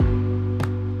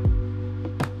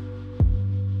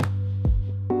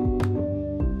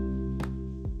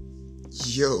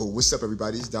Yo, what's up,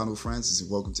 everybody? It's Donald Francis,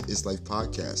 and welcome to It's Life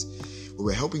Podcast, where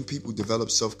we're helping people develop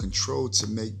self-control to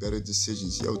make better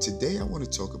decisions. Yo, today I want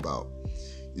to talk about,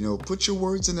 put your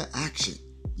words into action.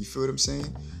 You feel what I'm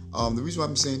saying? The reason why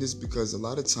I'm saying this is because a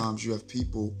lot of times you have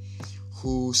people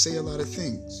who say a lot of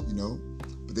things,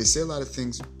 but they say a lot of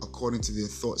things according to their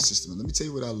thought system. And let me tell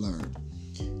you what I learned.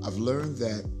 I've learned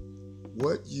that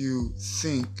what you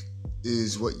think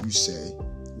is what you say.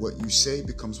 What you say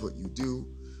becomes what you do.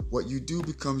 What you do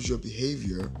becomes your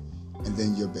behavior, and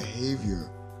then your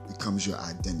behavior becomes your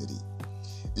identity.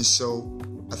 And so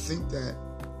I think that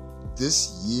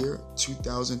this year,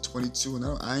 2022, and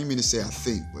I ain't mean to say I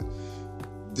think, but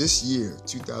this year,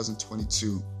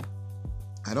 2022,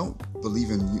 I don't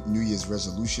believe in New Year's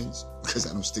resolutions because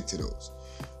I don't stick to those.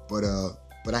 But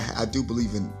I do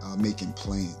believe in making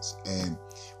plans. And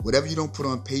whatever you don't put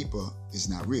on paper is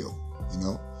not real,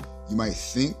 You might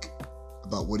think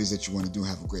about what it is that you want to do and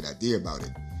have a great idea about it.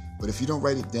 But if you don't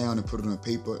write it down and put it on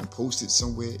paper and post it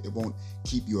somewhere, it won't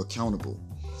keep you accountable.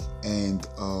 And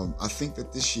I think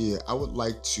that this year I would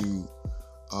like to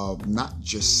not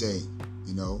just say,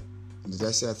 did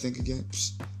I say I think again?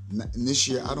 And this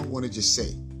year I don't want to just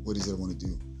say what is it I want to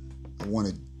do. I want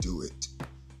to do it.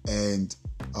 And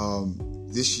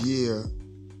this year,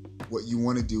 what you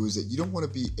want to do is that you don't want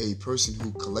to be a person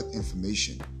who collect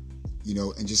information,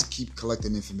 and just keep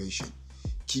collecting information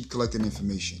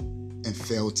and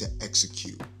fail to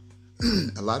execute.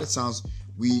 A lot of times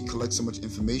we collect so much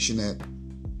information that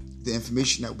the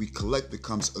information that we collect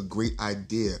becomes a great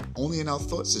idea only in our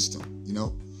thought system,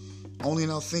 only in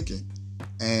our thinking.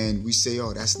 And we say,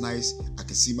 oh, that's nice. I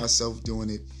can see myself doing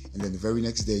it. And then the very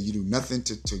next day you do nothing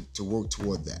to work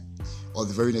toward that. Or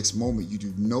the very next moment you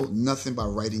do nothing by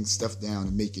writing stuff down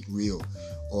and make it real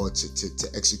or to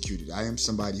execute it. I am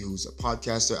somebody who's a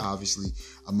podcaster, obviously,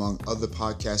 among other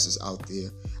podcasters out there.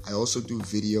 I also do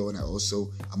video, and I'm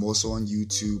also on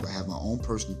YouTube. I have my own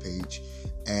personal page.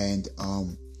 And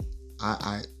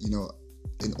I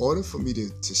in order for me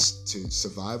to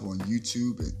survive on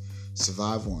YouTube and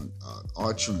survive on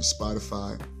Archer and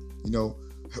Spotify,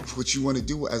 what you want to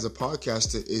do as a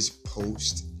podcaster is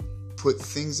post, put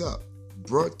things up,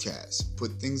 broadcast,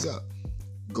 put things up,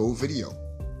 go video,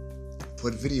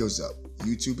 put videos up.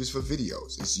 YouTube is for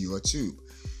videos. It's your tube.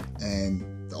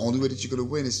 And the only way that you're going to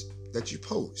win is that you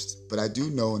post. But I do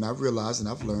know, and I've realized and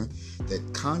I've learned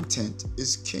that content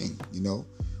is king,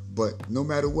 But no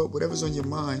matter whatever's on your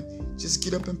mind, just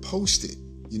get up and post it,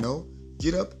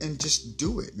 Get up and just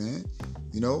do it, man.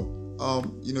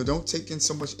 Don't take in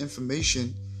so much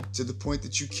information to the point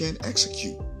that you can't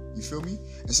execute. You feel me?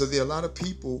 And so there are a lot of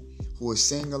people who are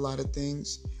saying a lot of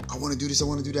things. I want to do this, I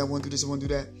want to do that, I want to do this, I want to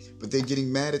do that. But they're getting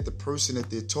mad at the person that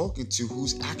they're talking to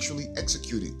who's actually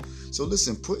executing. So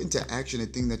listen, put into action the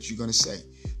thing that you're going to say.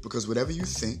 Because whatever you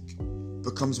think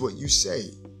becomes what you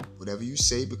say. Whatever you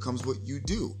say becomes what you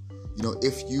do.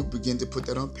 If you begin to put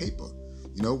that on paper.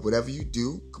 Whatever you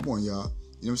do, come on, y'all.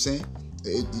 You know what I'm saying?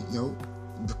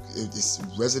 It's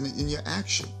resonant in your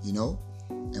action,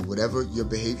 And whatever your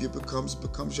behavior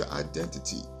becomes your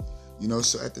identity.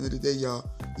 So at the end of the day, y'all,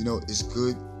 it's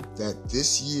good that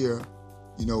this year,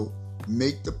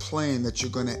 make the plan that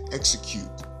you're going to execute.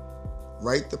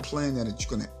 Write the plan that you're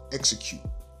going to execute.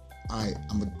 All right,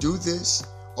 I'm going to do this.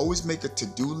 Always make a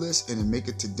to-do list and then make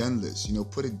a to-done list.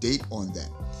 Put a date on that.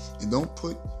 And don't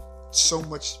put so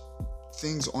much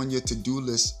things on your to-do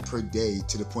list per day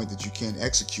to the point that you can't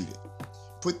execute it.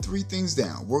 Put 3 things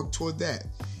down. Work toward that.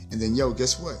 And then,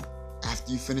 guess what?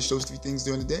 After you finish those 3 things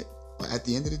during the day, or at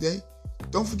the end of the day,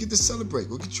 don't forget to celebrate.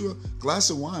 Go get you a glass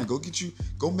of wine. Go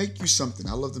make you something.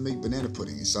 I love to make banana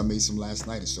pudding. And so I made some last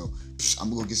night. And so I'm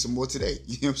going to go get some more today.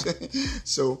 You know what I'm saying?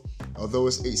 So although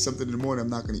it's 8 something in the morning, I'm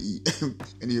not going to eat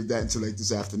any of that until like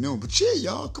this afternoon. But yeah,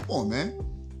 y'all, come on, man.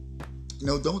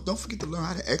 Don't forget to learn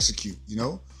how to execute,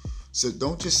 So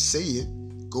don't just say it.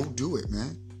 Go do it,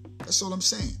 man. That's all I'm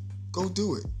saying. Go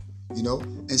do it.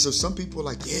 And so some people are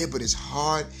like, yeah, but it's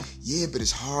hard. Yeah, but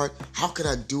it's hard. How could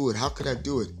I do it? How could I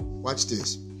do it? Watch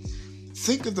this.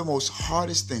 Think of the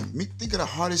hardest thing. Think of the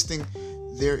hardest thing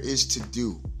there is to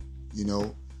do,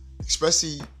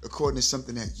 especially according to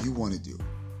something that you want to do.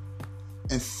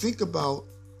 And think about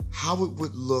how it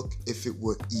would look if it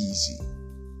were easy.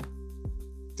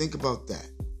 Think about that.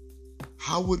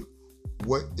 How would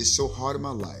what is so hard in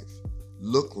my life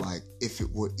look like if it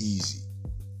were easy?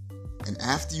 And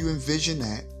after you envision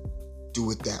that,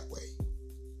 do it that way.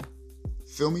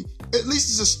 Feel me? At least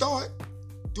it's a start.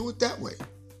 Do it that way,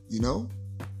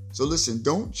 So listen,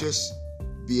 don't just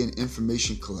be an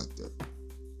information collector.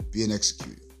 Be an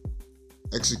executor.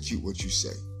 Execute what you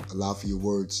say. Allow for your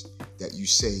words that you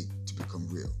say to become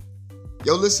real.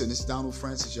 Yo, listen, it's Donald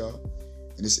Francis, y'all.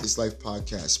 And it's Life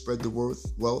Podcast. Spread the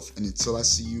wealth. And until I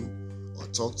see you or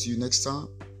talk to you next time,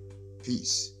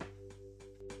 peace.